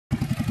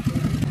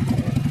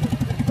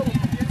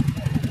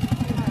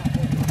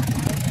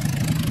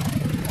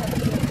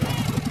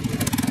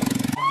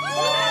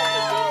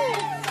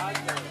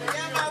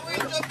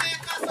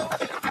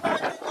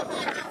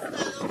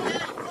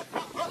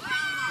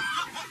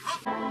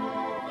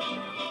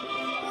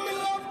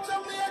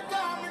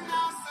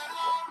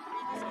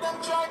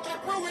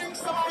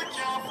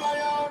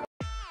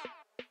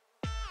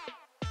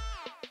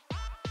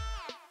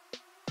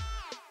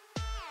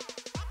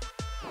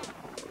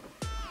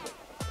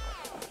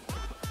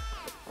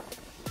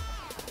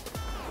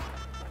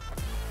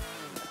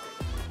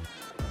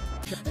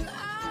We're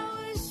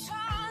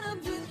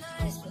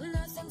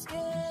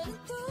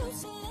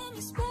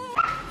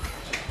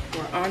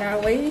on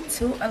our way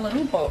to a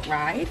little boat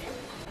ride.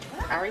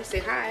 Ari, say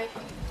hi.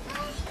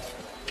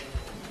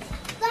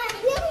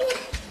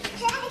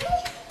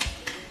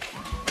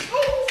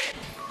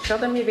 Show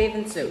them your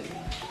bathing suit.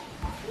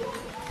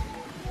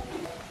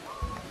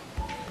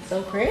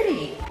 So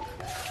pretty.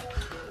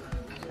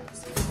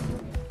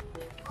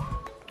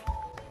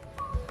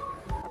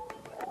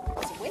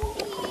 It's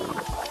windy.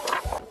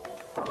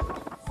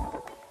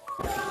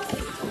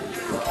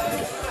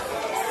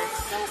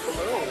 So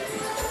cool.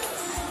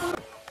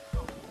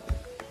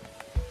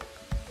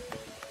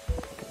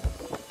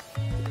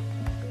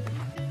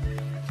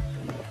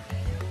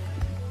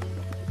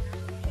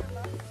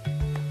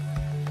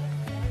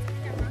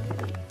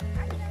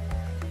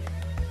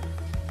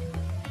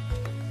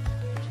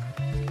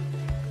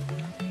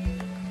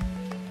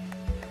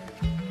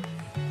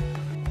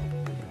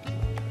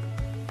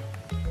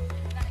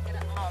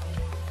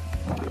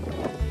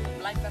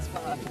 That's for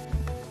her.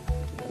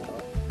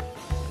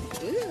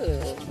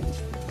 Ooh.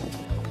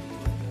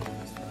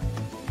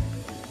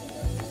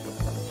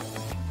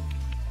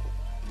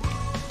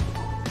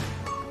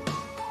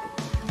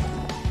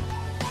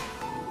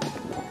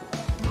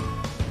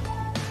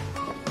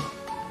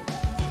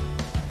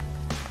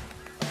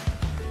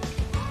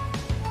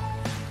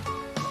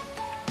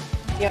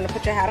 You want to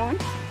put your hat on?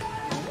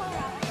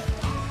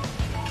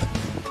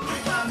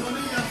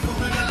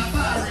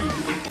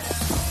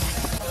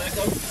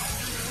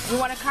 You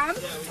want to come?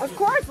 Yeah, of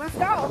course, let's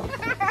go.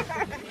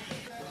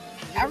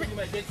 You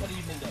might date for the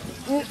evening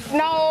though.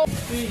 No.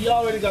 See, you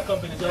already got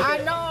company. So I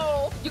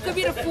know. You could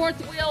be the fourth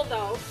wheel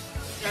though.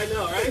 I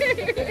know,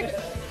 right?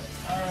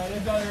 Alright,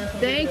 enjoy the rest of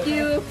Thank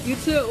you. You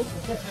too.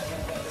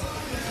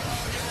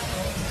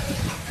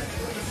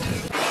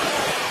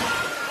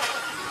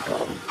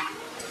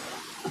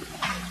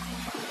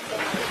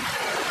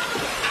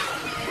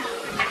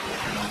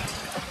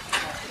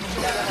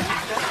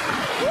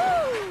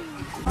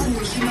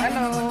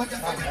 Hello.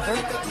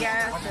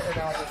 Yeah.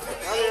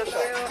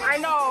 I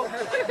know.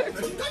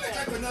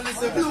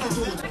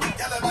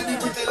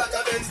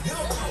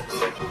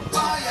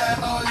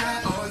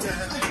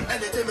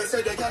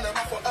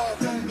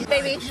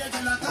 Baby. I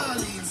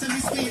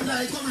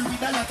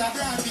know that.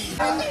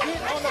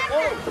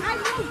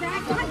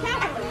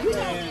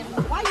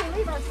 Why you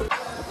leave us?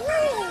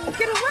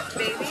 Get a work,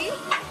 baby.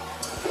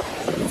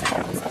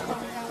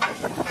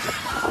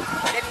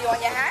 Baby, you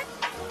want your hat?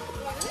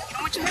 You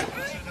want your hat?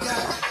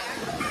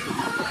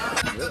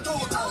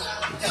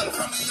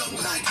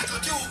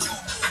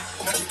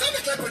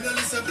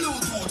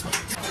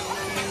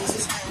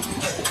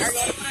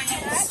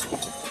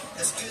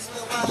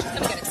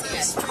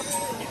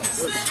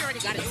 You already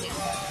got it here.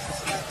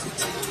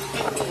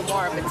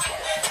 More of it.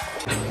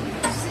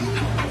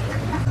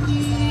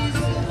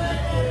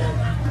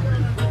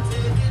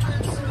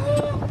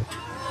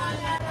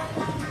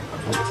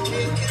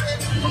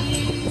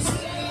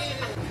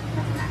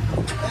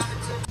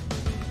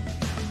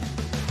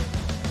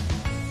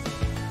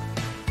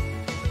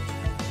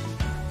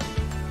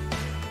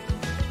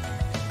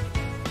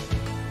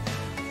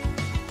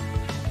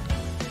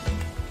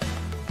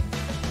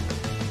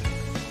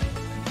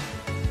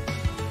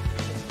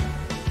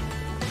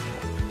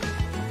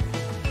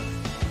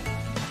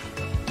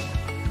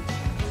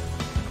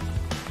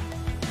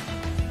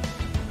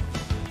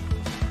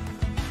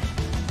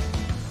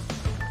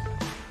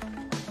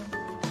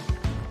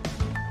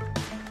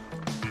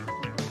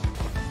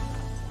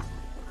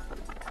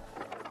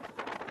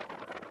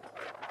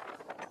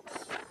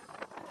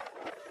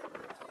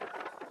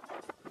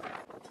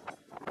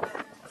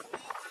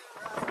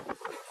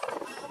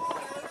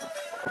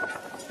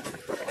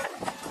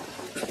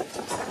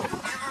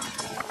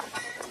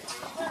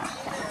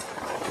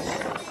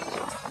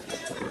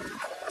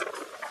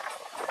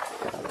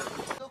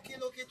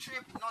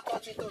 Trip, no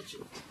touchy.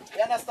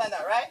 You understand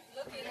that, right?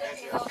 Looky,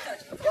 no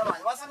touchy. Yeah,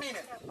 man. What's the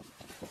meaning?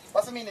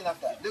 What's the meaning of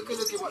that? Looky,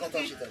 what no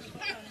touchy.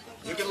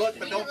 You can look,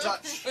 but don't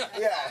touch.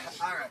 Yeah,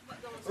 alright.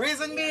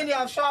 Reason being, you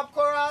have sharp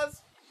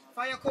corals,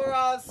 fire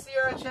corals, sea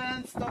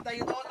urchins, stuff that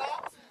you don't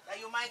know, that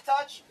you might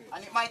touch,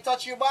 and it might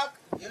touch you back.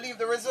 You leave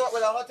the resort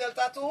with a hotel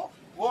tattoo,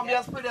 won't be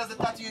as pretty as the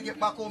tattoo you get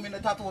back home in the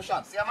tattoo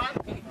shops. Yeah, man?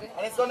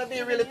 And it's going to be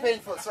really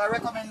painful, so I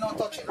recommend no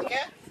touching,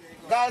 okay?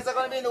 Guys are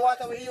going to be in the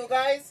water with you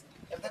guys.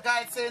 If the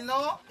guide say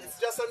no, it's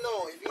just a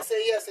no. If you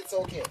say yes, it's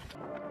okay.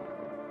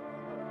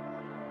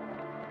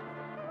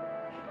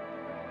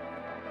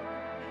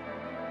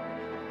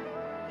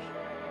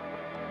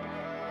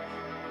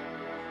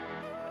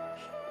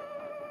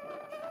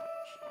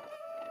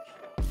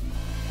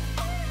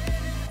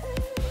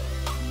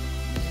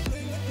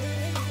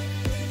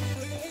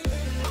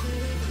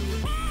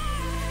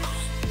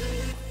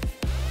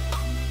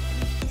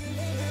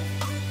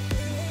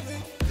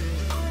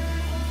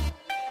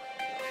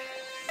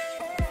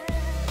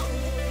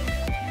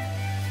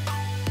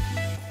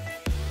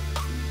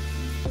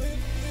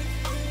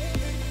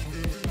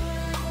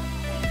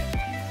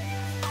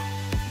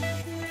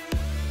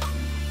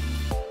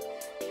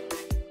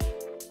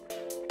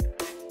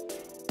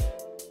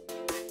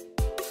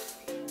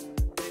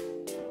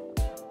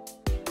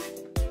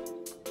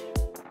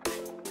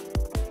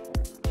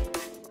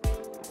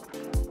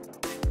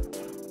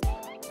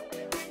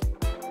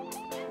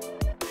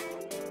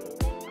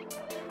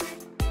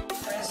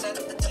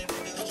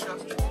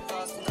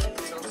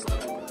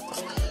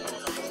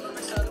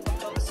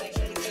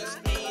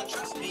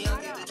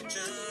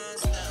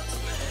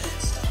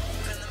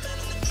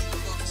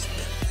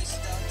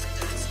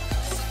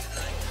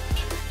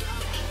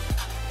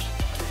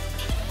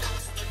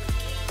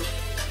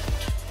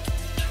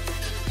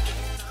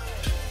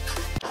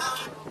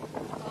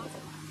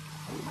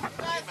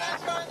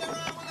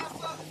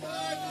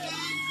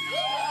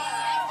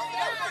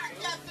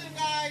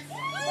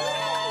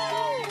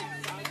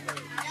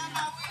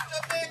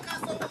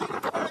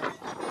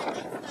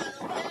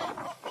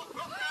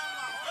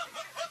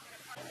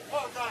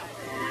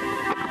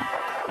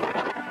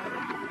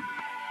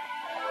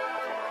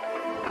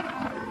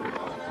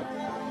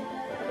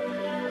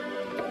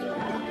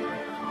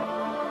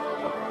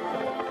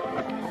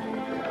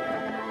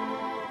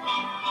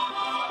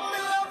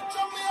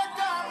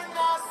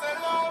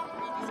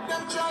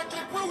 try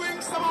keep we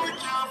wings, some we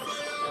can't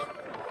fly out.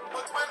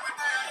 But when we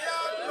there,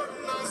 yeah,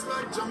 nothing nice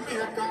like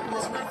Jamaica.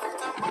 Was my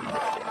foot and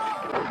banana.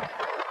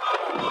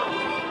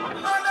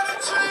 Under the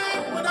tree,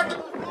 with a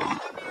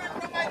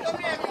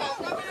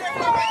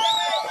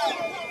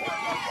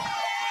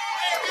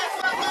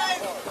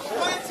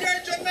Once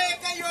you're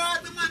Jamaican, you're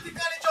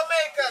automatically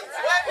Jamaican.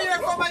 Why be here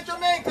for my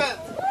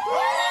Jamaicans?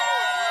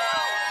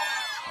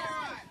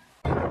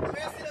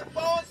 You see the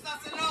boats,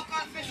 that's the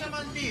local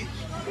fisherman beach.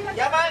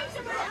 Yeah, man?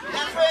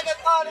 That's where you get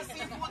all the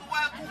seafood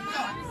well cooked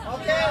up.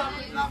 Okay?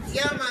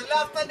 Yeah, man.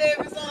 Lobster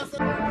Davis also.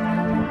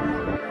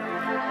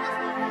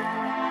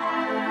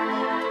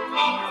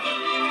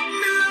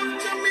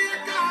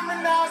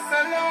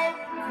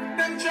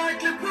 Them try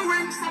clip the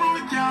wings so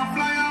we can't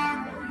fly out.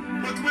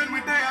 But when we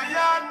there,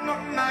 yeah,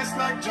 nothing nice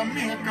like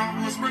Jamaica.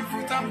 Was spread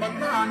fruit and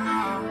banana.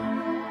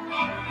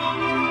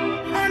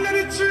 Under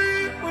the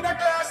tree with a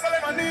glass of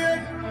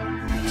lemonade.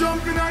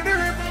 Jumping on the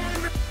river.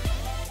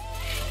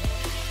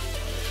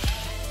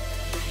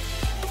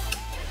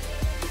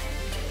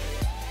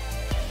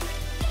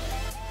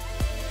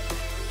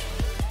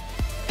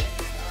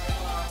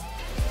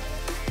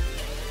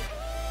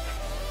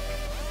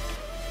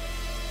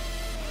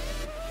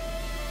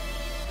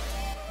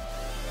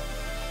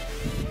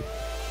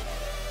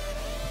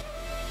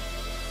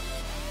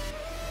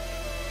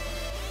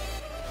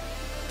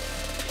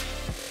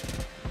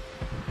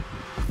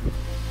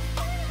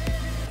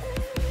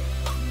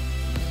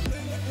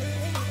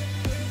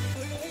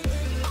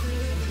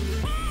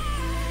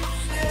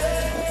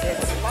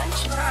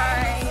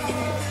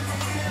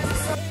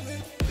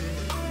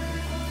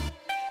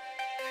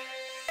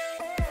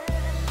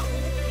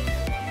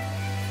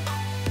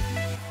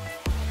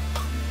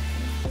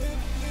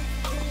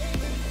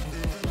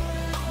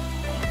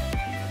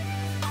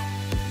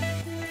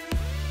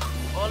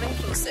 All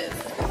inclusive.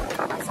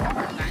 That's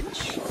our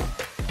lunch.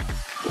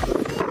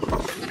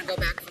 I'm gonna go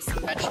back for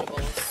some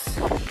vegetables.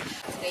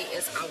 Today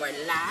is our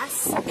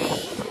last day.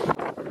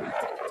 I'm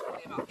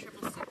taking about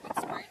triple sip with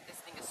Sprite. This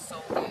thing is so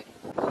good.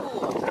 Ooh.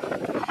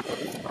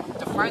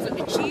 The fries with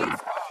the cheese. Oh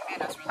man,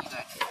 that's really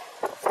good.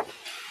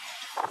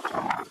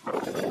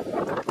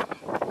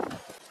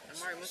 And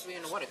Mario must be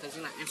in the water because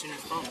he's not answering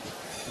his phone.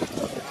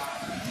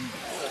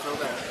 So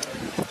good.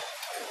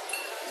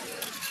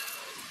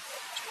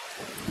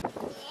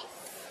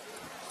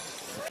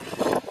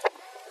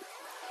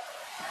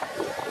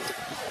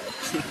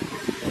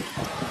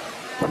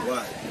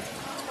 What?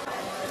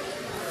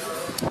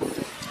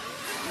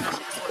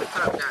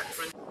 Cut up that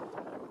front.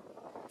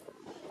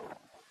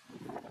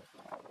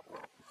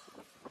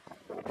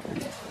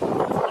 If I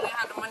only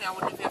had the money, I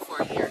would live here for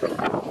a year. That's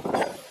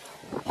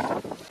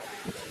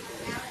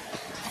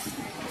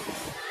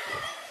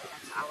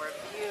our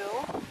view.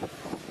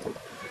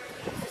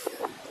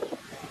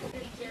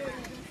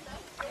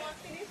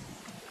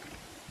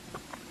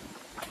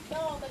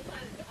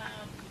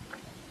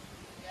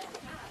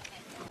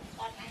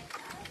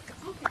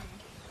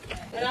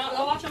 And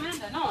I'll watch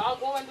Amanda. No, I'll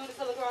go and do this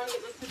other girl and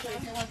get this picture.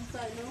 Okay, what's the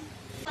side, no?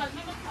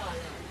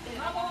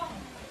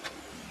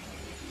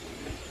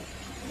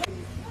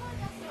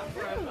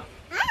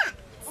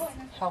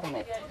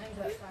 Helmet.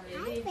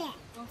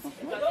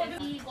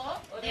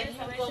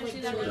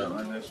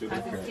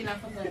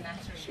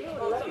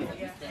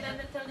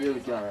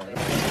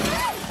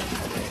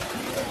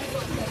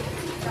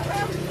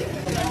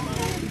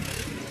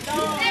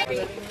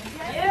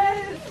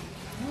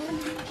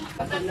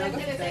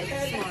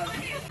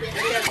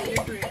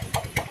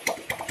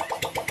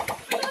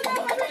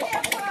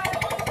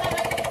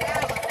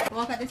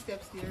 Walk at the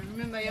steps here.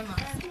 Remember your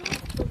mask.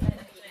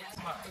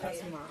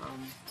 That's my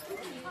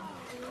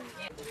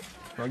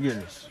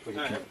Forgiveness.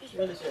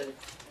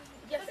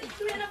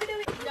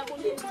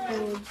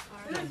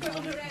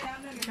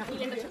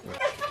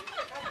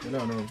 No,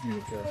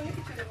 you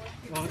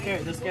Okay,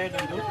 just carry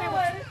them, do?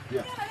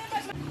 Yeah.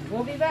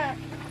 We'll be back.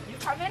 You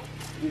coming?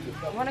 You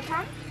wanna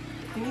come?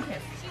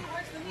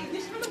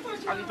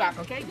 I'll be back,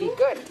 okay? Be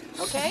good,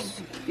 okay?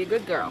 Be a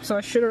good girl. So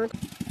I should have.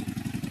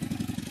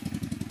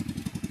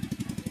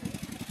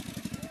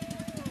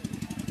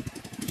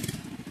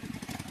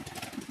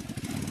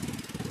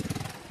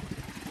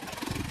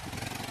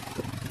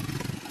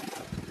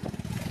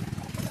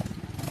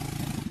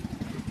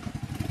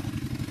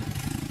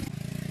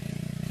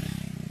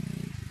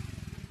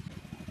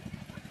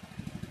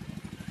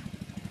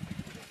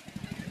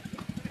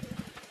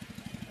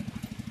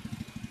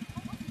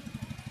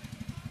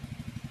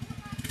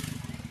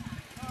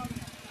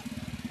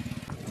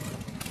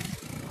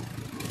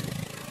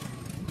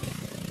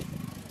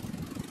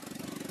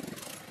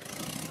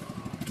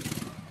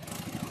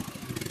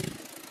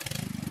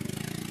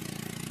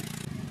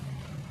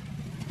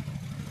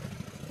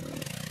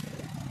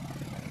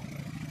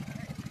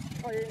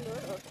 Oh, you're in the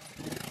road?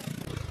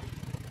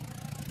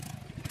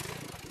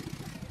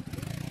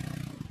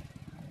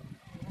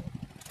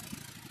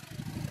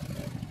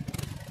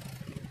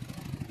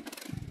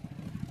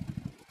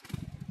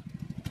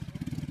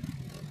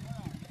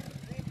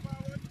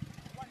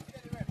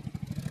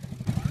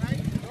 Alright?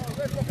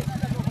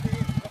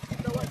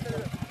 No, let's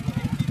go.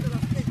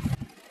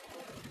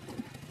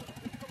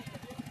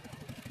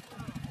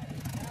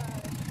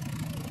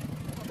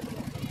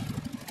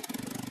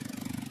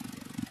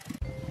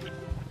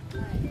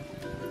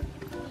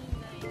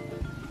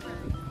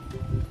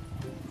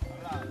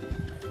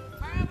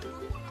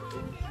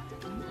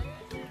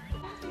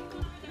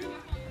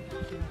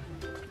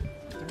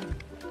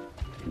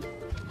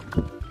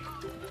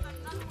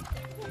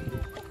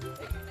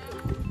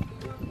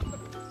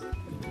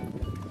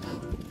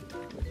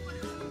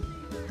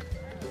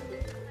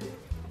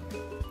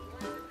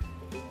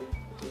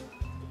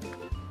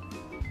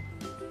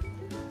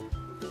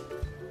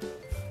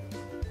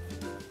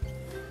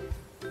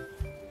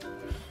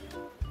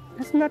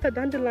 That's not a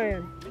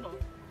dandelion.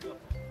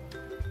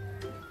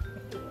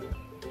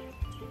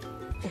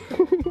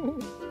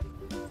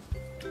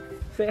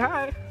 Say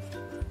hi.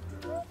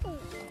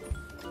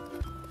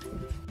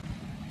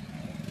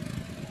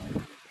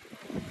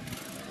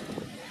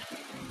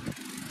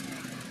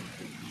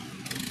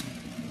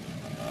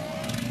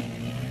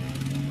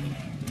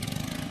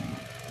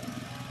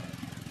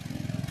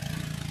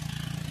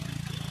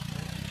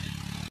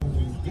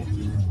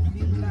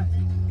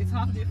 It's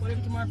half day for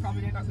them tomorrow,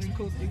 probably they're not going to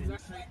close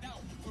exactly.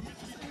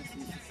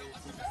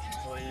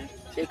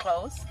 They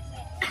close?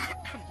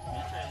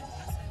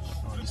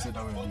 Oh, you said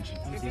that way, didn't you?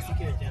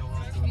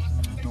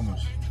 Too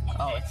much.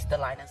 Oh, it's the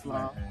line is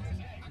long.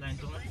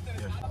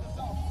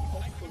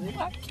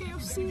 Yeah.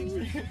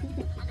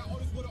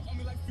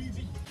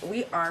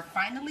 We are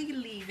finally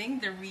leaving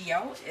the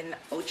Rio in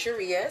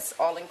Ochorios,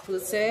 all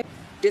inclusive.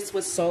 This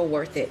was so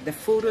worth it. The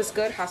food was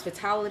good,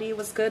 hospitality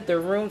was good, the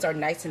rooms are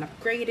nice and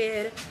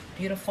upgraded.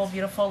 Beautiful,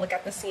 beautiful. Look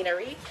at the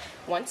scenery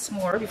once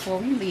more before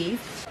we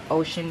leave.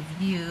 Ocean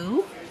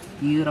view,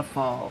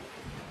 beautiful.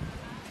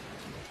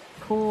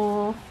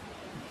 Pool,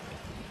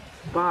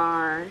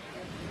 bar,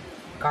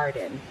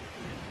 garden.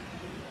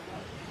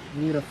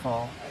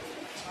 Beautiful.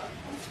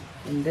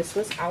 And this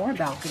was our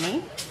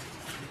balcony.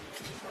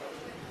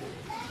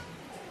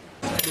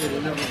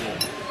 Our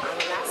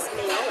last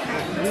meal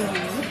at noon.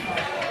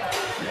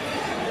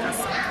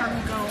 Some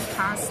cargo,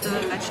 pasta,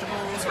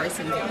 vegetables, rice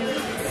and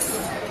beans,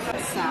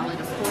 salad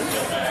of course,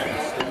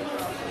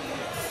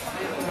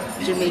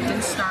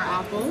 Jamaican star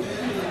apple,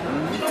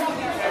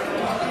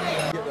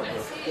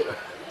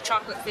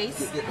 chocolate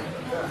face,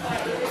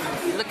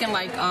 looking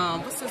like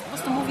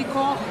what's the movie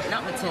called?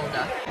 Not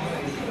Matilda.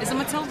 Is it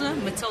Matilda?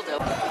 Matilda,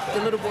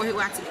 the little boy who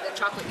had to get the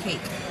chocolate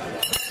cake.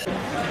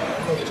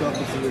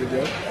 Chocolate's really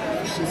good.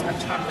 She's a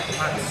chocolate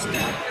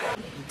monster.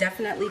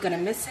 Definitely gonna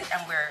miss it,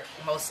 and we're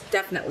most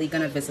definitely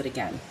gonna visit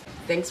again.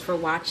 Thanks for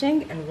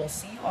watching, and we'll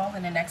see you all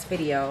in the next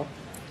video.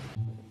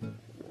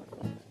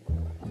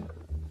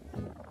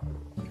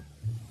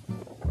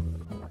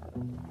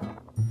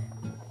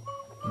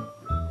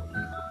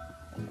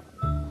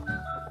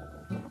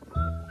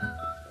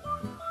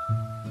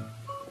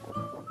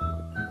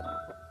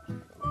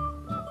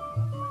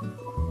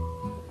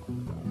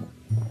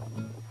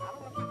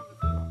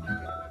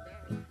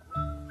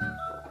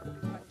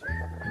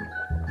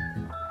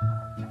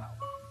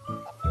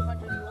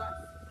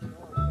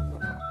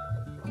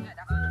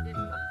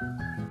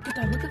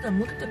 Look at them,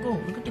 look at the goal,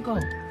 look at the goal,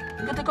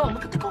 look at the goal,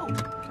 look at the goal.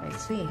 I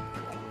see.